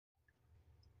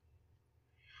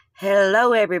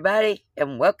Hello, everybody,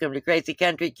 and welcome to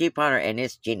Crazeecountre Couponer. And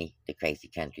it's Jenny, the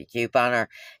Crazeecountre Couponer,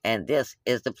 and this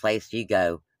is the place you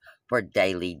go for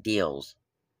daily deals.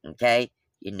 Okay,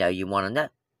 you want to know,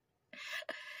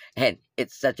 and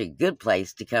it's such a good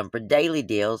place to come for daily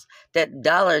deals that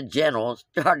Dollar General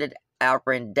started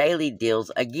offering daily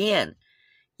deals again.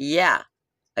 Yeah,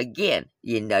 again,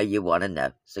 you want to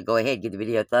know. So go ahead, give the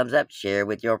video a thumbs up, share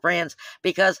with your friends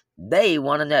because they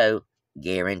want to know.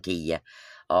 Guarantee you.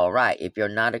 All right, if you're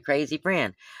not a crazy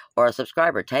friend or a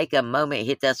subscriber, take a moment,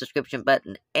 hit that subscription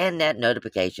button and that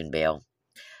notification bell.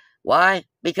 Why?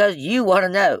 Because you want to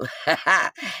know.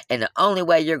 And the only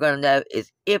way you're going to know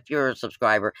is if you're a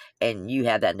subscriber and you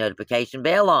have that notification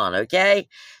bell on, okay?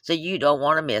 So you don't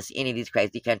want to miss any of these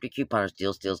Crazeecountre couponers,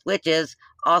 deals, glitches,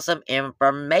 awesome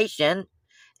information,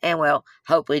 and, well,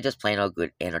 hopefully just plain old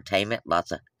good entertainment.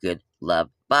 Lots of good love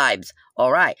vibes.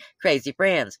 All right, crazy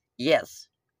friends. Yes,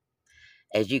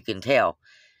 as you can tell,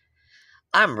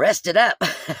 I'm rested up.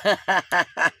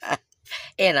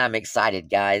 And I'm excited,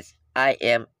 guys. I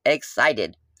am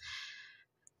excited.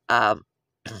 Um,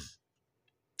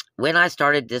 when I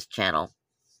started this channel,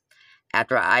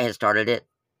 after I had started it,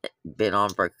 been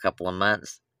on for a couple of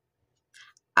months,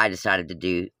 I decided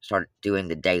to start doing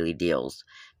the daily deals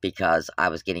because I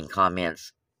was getting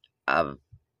comments of,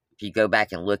 if you go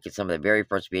back and look at some of the very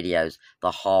first videos,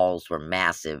 the hauls were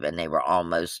massive and they were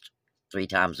almost 3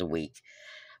 times a week.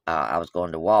 I was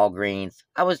going to Walgreens.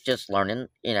 I was just learning,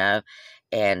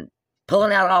 and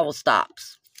pulling out all the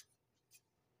stops.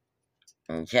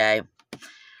 Okay.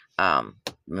 And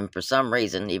for some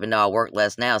reason, even though I work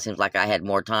less now, it seems like I had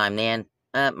more time then.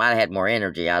 Might have had more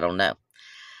energy. I don't know.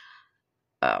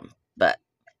 But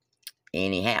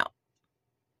anyhow,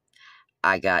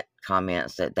 I got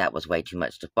comments that was way too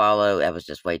much to follow. That was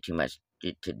just way too much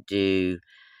to do.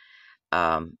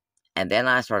 And then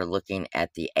I started looking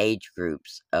at the age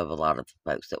groups of a lot of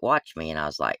the folks that watch me, and I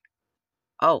was like,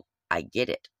 oh, I get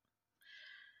it.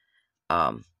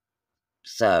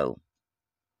 So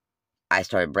I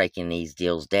started breaking these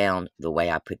deals down the way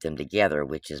I put them together,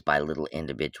 which is by little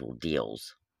individual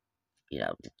deals.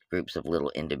 Groups of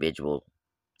little individual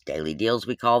daily deals,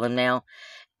 we call them now.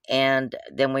 And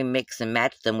then we mix and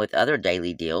match them with other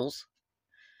daily deals,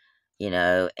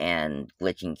 and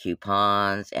glitching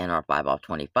coupons and our 5 off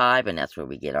 25, and that's where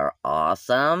we get our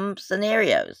awesome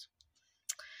scenarios.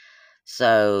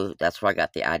 So that's where I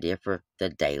got the idea for the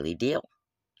daily deal,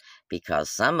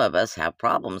 because some of us have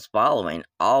problems following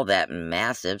all that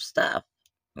massive stuff,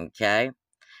 okay?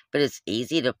 But it's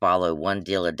easy to follow one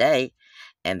deal a day,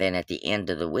 and then at the end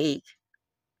of the week,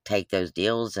 take those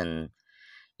deals and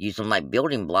use them like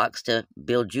building blocks to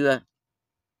build a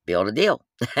deal.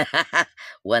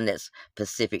 One that's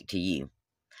specific to you.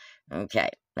 Okay,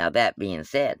 now that being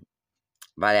said,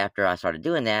 right after I started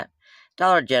doing that,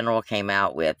 Dollar General came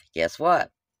out with, guess what?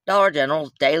 Dollar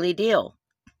General's daily deal.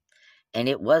 And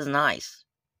it was nice.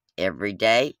 Every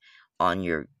day on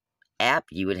your app,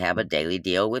 you would have a daily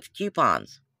deal with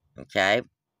coupons. Okay?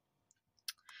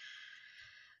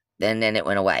 Then it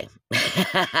went away.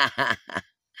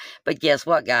 But guess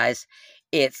what, guys?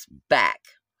 It's back.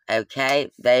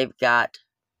 Okay? They've got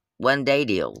 1-day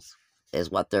deals,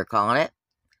 is what they're calling it.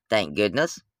 Thank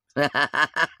goodness.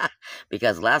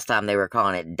 Because last time they were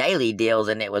calling it daily deals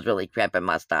and it was really cramping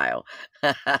my style.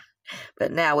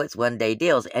 But now it's 1-day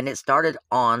deals, and it started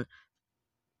on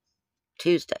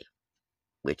Tuesday,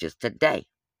 which is today.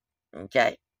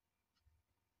 Okay?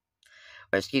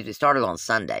 Or excuse me, it started on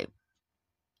Sunday.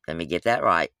 Let me get that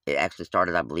right. It actually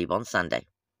started, I believe, on Sunday.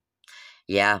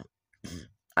 Yeah,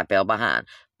 I fell behind.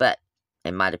 But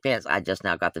in my defense, I just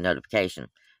now got the notification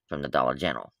from the Dollar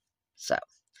General. So,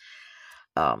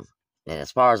 and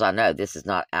as far as I know, this is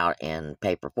not out in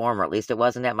paper form, or at least it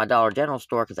wasn't at my Dollar General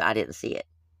store because I didn't see it.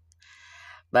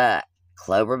 But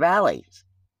Clover Valley,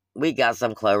 we got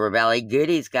some Clover Valley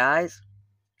goodies, guys.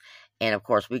 And of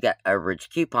course, we got overage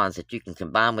coupons that you can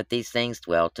combine with these things,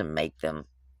 well, to make them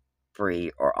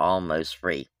free or almost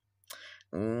free.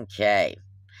 Okay.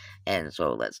 And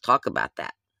so let's talk about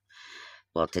that.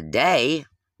 Well, today,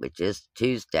 which is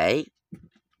Tuesday,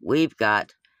 we've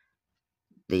got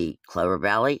the Clover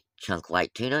Valley Chunk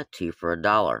Light Tuna, 2 for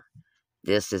 $1.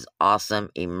 This is awesome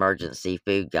emergency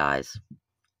food, guys.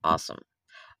 Awesome.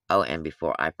 Oh, and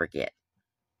before I forget.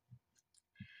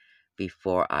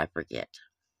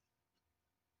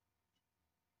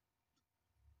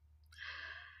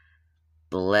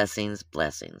 Blessings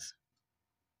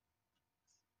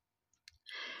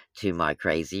to my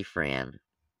crazy friend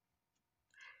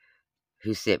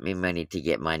who sent me money to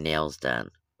get my nails done.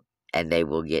 And they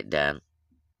will get done.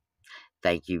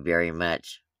 Thank you very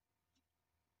much.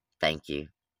 Thank you.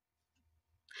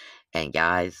 And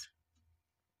guys,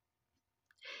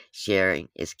 sharing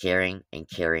is caring and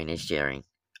caring is sharing.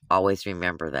 Always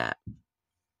remember that.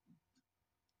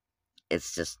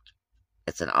 It's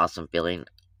an awesome feeling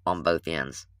on both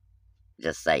ends.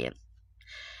 Just saying.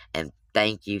 And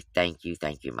thank you, thank you,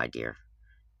 thank you, my dear.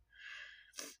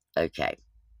 Okay.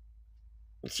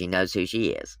 She knows who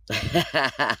she is.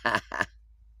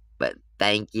 But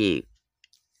thank you.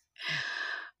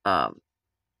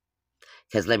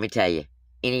 Because let me tell you,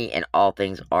 any and all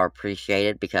things are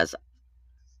appreciated because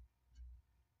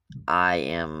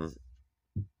I'm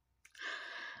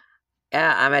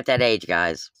at that age,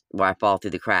 guys, where I fall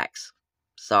through the cracks.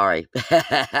 Sorry.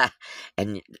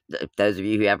 And those of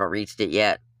you who haven't reached it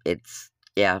yet, there's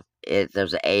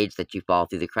an age that you fall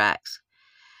through the cracks.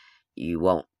 You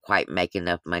won't quite make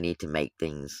enough money to make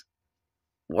things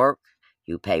work.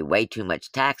 You pay way too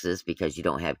much taxes because you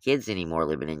don't have kids anymore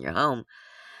living in your home,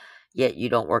 yet you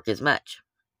don't work as much.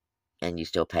 And you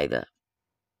still pay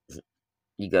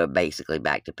you go basically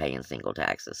back to paying single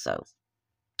taxes. So,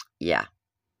 yeah.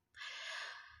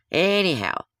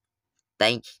 Anyhow,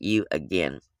 thank you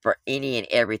again for any and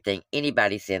everything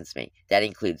anybody sends me. That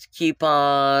includes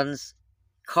coupons,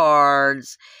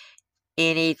 cards,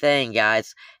 anything,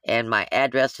 guys. And my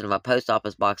address to my post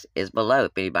office box is below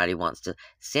if anybody wants to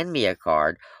send me a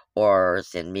card or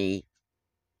send me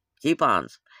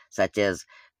coupons, such as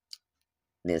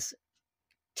Miss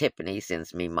Tiffany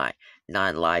sends me my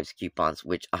 9 Lives coupons,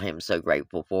 which I am so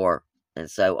grateful for.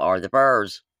 And so are the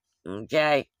furs.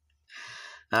 Okay.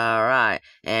 Alright.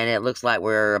 And it looks like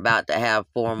we're about to have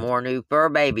 4 more new fur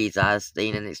babies. I've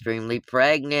seen an extremely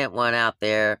pregnant one out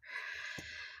there.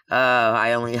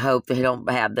 I only hope they don't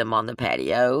have them on the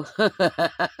patio.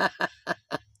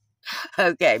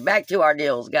 Okay, back to our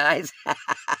deals, guys.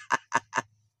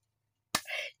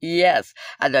 Yes,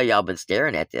 I know y'all been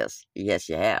staring at this. Yes,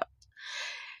 you have.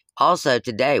 Also,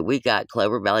 today we got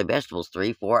Clover Valley vegetables,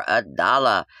 3 for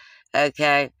 $1.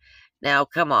 Okay, now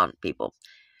come on, people.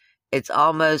 It's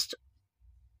almost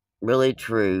really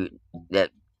true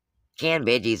that canned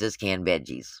veggies is canned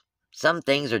veggies. Some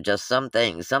things are just some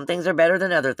things. Some things are better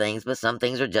than other things, but some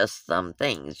things are just some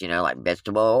things. You know, like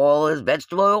vegetable oil is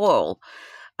vegetable oil.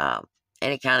 And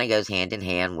it kind of goes hand in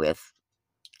hand with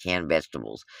canned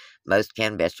vegetables. Most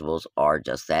canned vegetables are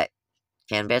just that,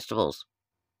 canned vegetables.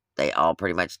 They all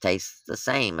pretty much taste the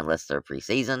same unless they're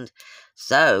pre-seasoned.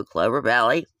 So, Clover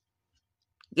Valley,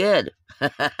 good.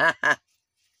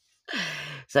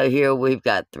 So here we've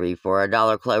got 3 for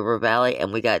 $1 Clover Valley,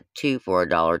 and we got 2 for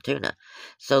 $1 tuna.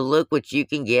 So look what you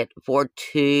can get for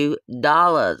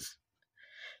 $2.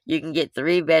 You can get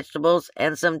 3 vegetables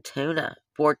and some tuna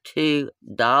for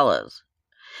 $2.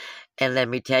 And let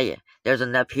me tell you, there's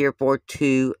enough here for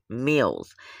 2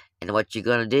 meals. And what you're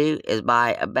going to do is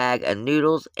buy a bag of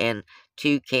noodles and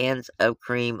 2 cans of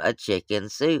cream of chicken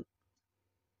soup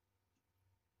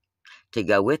to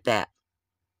go with that.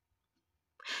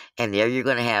 And there you're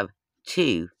going to have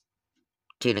 2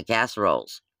 tuna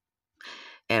casseroles.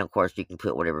 And of course, you can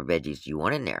put whatever veggies you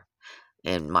want in there.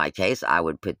 In my case, I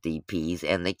would put the peas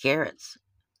and the carrots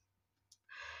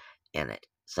in it.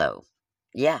 So,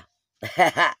 yeah.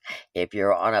 If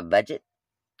you're on a budget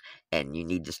and you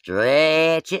need to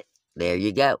stretch it, there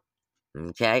you go.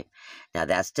 Okay? Now,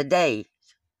 that's today.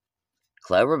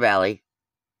 Clover Valley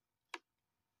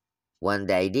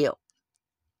 1-day deal.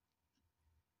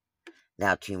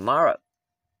 Now, tomorrow,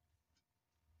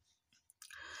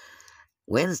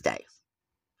 Wednesday,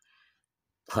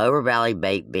 Clover Valley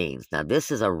baked beans. Now, this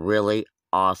is a really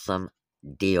awesome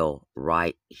deal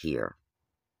right here.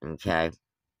 Okay?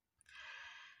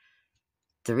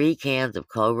 3 cans of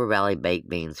Clover Valley baked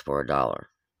beans for $1.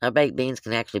 Now, baked beans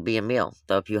can actually be a meal.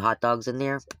 Throw a few hot dogs in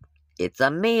there. It's a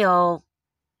meal.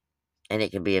 And it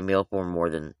can be a meal for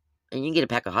more than... And you can get a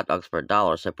pack of hot dogs for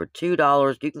 $1. So for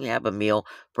 $2, you can have a meal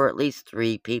for at least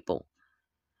 3 people.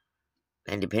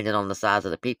 And depending on the size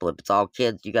of the people, if it's all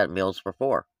kids, you got meals for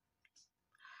 4.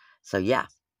 So yeah,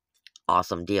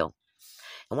 awesome deal.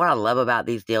 And what I love about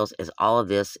these deals is all of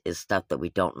this is stuff that we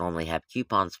don't normally have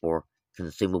coupons for,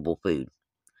 consumable food.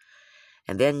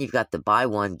 And then you've got the buy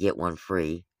one, get one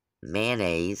free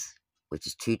mayonnaise, which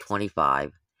is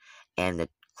 $2.25, and the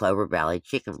Clover Valley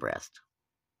chicken breast.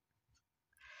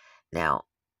 Now,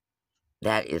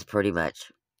 that is pretty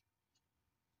much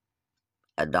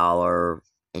 $1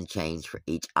 and change for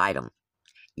each item.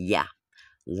 Yeah,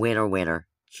 winner, winner,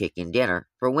 chicken dinner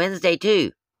for Wednesday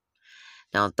too.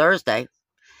 Now on Thursday,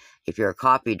 if you're a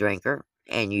coffee drinker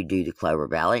and you do the Clover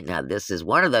Valley, now this is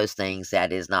one of those things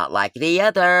that is not like the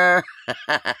other.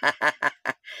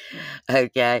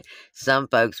 Okay, some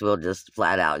folks will just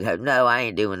flat out go, no, I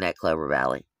ain't doing that Clover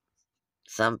Valley.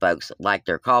 some folks like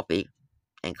their coffee,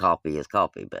 and coffee is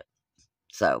coffee. But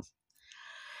so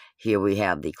here we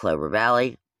have the Clover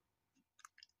Valley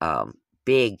um,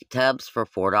 big tubs for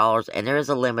 $4, and there is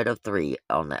a limit of 3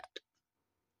 on that.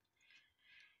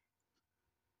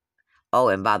 Oh,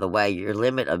 and by the way, your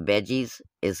limit of veggies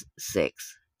is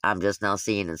 6. I'm just now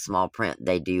seeing in small print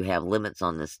they do have limits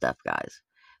on this stuff, guys.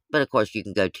 But of course, you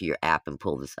can go to your app and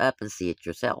pull this up and see it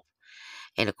yourself.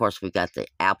 And of course, we got the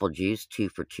apple juice, 2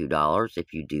 for $2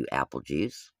 if you do apple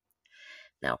juice.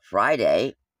 Now,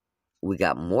 Friday, we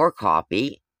got more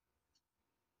coffee.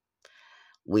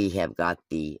 We have got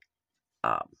the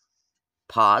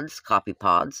pods, coffee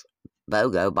pods,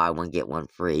 BOGO, buy one, get one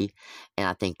free. And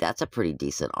I think that's a pretty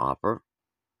decent offer.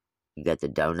 You got the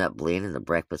donut blend and the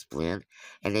breakfast blend.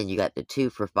 And then you got the 2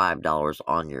 for $5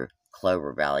 on your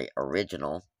Clover Valley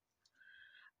original.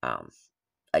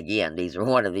 Again, these are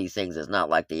one of these things that's not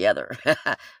like the other.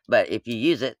 But if you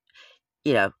use it,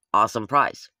 awesome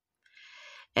price.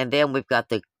 And then we've got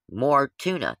the more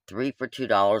tuna, 3 for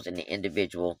 $2 in the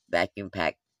individual vacuum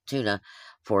pack tuna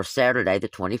for Saturday the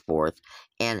 24th,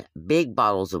 and big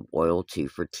bottles of oil, 2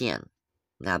 for $10.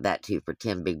 Now that 2 for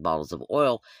 10 big bottles of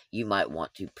oil, you might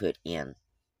want to put in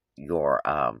your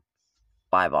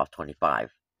 5 off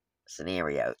 25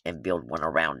 scenario and build one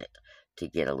around it to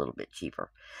get a little bit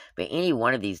cheaper. But any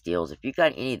one of these deals, if you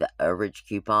got any of the overage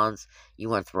coupons you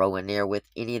want to throw in there with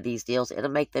any of these deals, it'll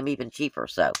make them even cheaper.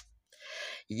 So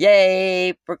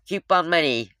yay for coupon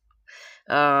money.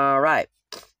 All right.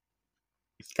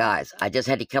 Guys, I just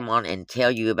had to come on and tell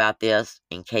you about this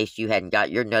in case you hadn't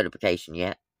got your notification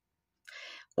yet,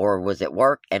 or was at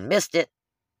work and missed it.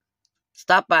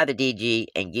 Stop by the DG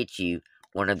and get you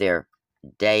one of their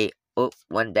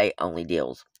one day only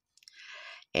deals.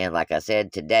 And like I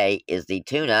said, today is the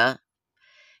tuna.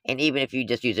 And even if you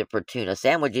just use it for tuna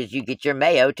sandwiches, you get your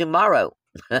mayo tomorrow.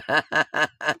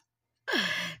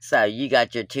 So you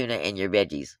got your tuna and your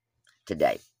veggies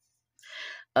today.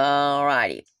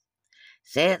 Alrighty.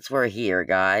 Since we're here,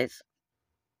 guys,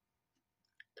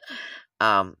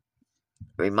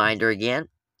 reminder again,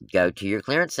 go to your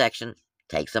clearance section,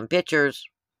 take some pictures,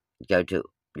 go to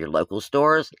your local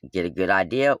stores, get a good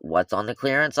idea what's on the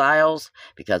clearance aisles,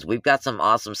 because we've got some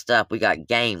awesome stuff. We got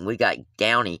game, we got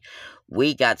Downy,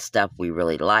 we got stuff we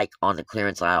really like on the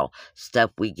clearance aisle,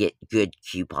 stuff we get good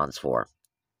coupons for.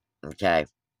 Okay?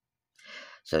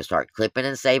 So start clipping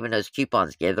and saving those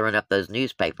coupons, gathering up those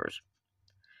newspapers,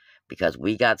 because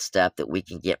we got stuff that we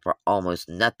can get for almost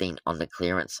nothing on the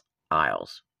clearance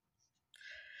aisles.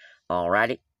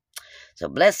 Alrighty? So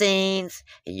blessings,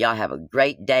 and y'all have a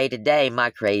great day today, my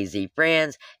crazy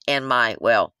friends, and my,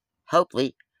 well,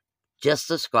 hopefully, just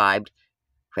subscribed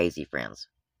crazy friends.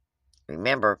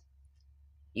 Remember,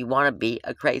 you want to be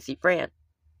a crazy friend.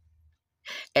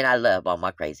 And I love all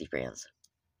my crazy friends.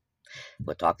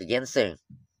 We'll talk again soon.